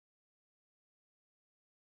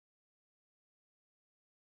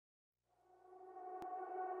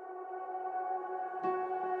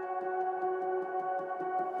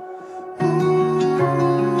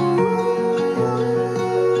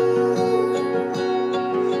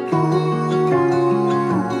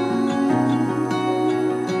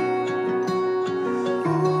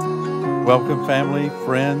Welcome, family,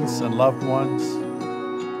 friends, and loved ones.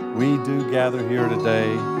 We do gather here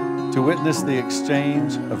today to witness the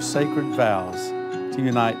exchange of sacred vows to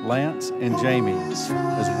unite Lance and Jaymee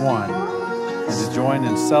as one and to join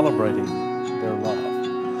in celebrating their love.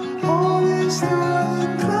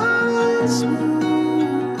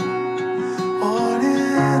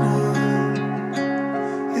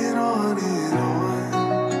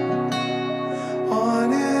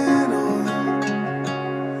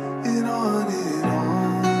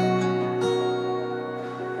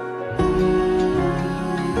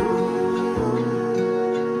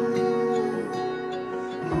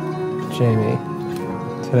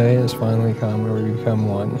 Jaymee, today has finally come where we become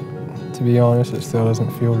one. To be honest, it still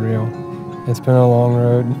doesn't feel real. It's been a long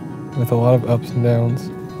road with a lot of ups and downs,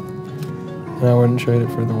 and I wouldn't trade it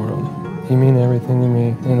for the world. You mean everything to me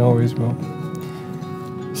and always will.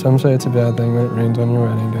 Some say it's a bad thing when it rains on your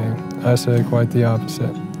wedding day. I say quite the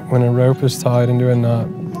opposite. When a rope is tied into a knot,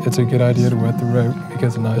 it's a good idea to wet the rope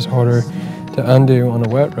because it's nice harder to undo on a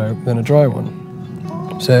wet rope than a dry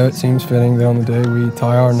one. So it seems fitting that on the day we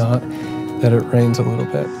tie our knot, that it rains a little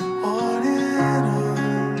bit.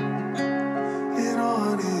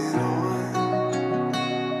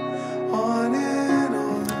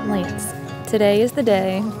 Lance, today is the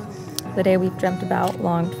day we've dreamt about,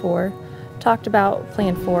 longed for, talked about,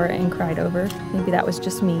 planned for, and cried over. Maybe that was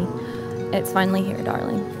just me. It's finally here,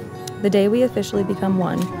 darling. The day we officially become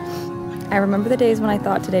one. I remember the days when I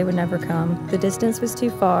thought today would never come. The distance was too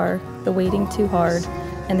far, the waiting too hard,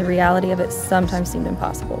 and the reality of it sometimes seemed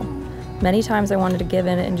impossible. Many times I wanted to give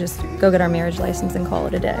in and just go get our marriage license and call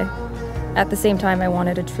it a day. At the same time, I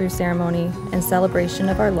wanted a true ceremony and celebration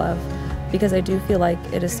of our love because I do feel like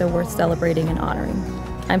it is so worth celebrating and honoring.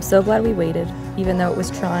 I'm so glad we waited, even though it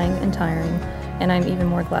was trying and tiring, and I'm even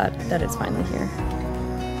more glad that it's finally here.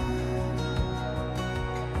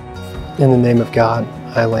 In the name of God,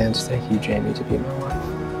 I, Lance, take you, Jaymee, to be my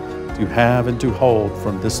wife. To have and to hold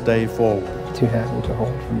from this day forward. To have and to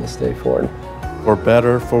hold from this day forward. For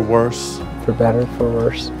better, for worse. For better, for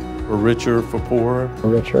worse. For richer, for poorer. For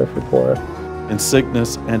richer, for poorer. In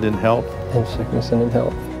sickness and in health. In sickness and in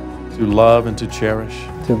health. To love and to cherish.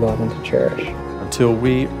 To love and to cherish. Until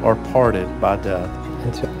we are parted by death.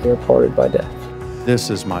 Until we are parted by death. This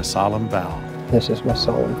is my solemn vow. This is my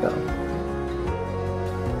solemn vow.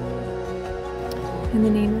 In the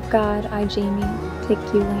name of God, I, Jaymee, take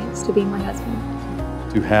you, Lance, to be my husband.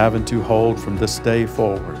 To have and to hold from this day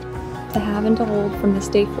forward. To have and to hold from this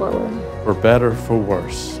day forward. For better, for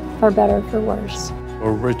worse. For better, for worse.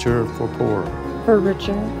 For richer, for poorer. For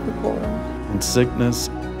richer, for poorer. In sickness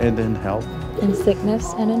and in health. In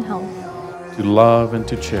sickness and in health. To love and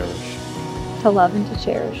to cherish. To love and to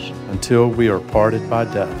cherish. Until we are parted by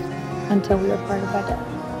death. Until we are parted by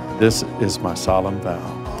death. This is my solemn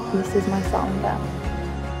vow. This is my solemn vow.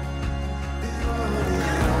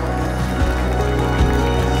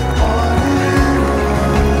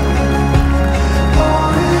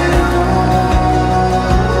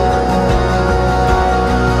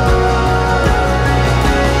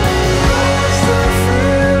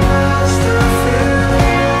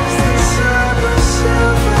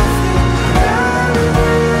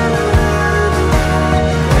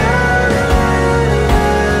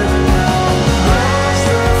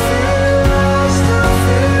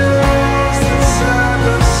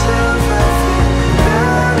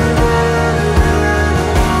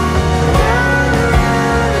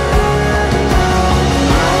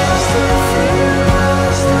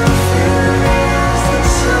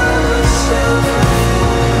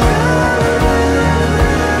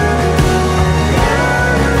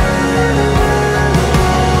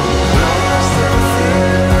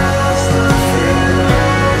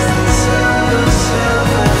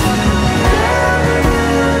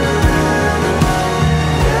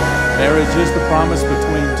 Marriage is the promise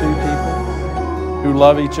between two people who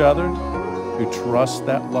love each other, who trust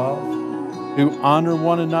that love, who honor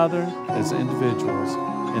one another as individuals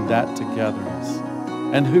in that togetherness,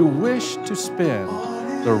 and who wish to spend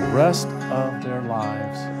the rest of their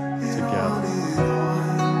lives together.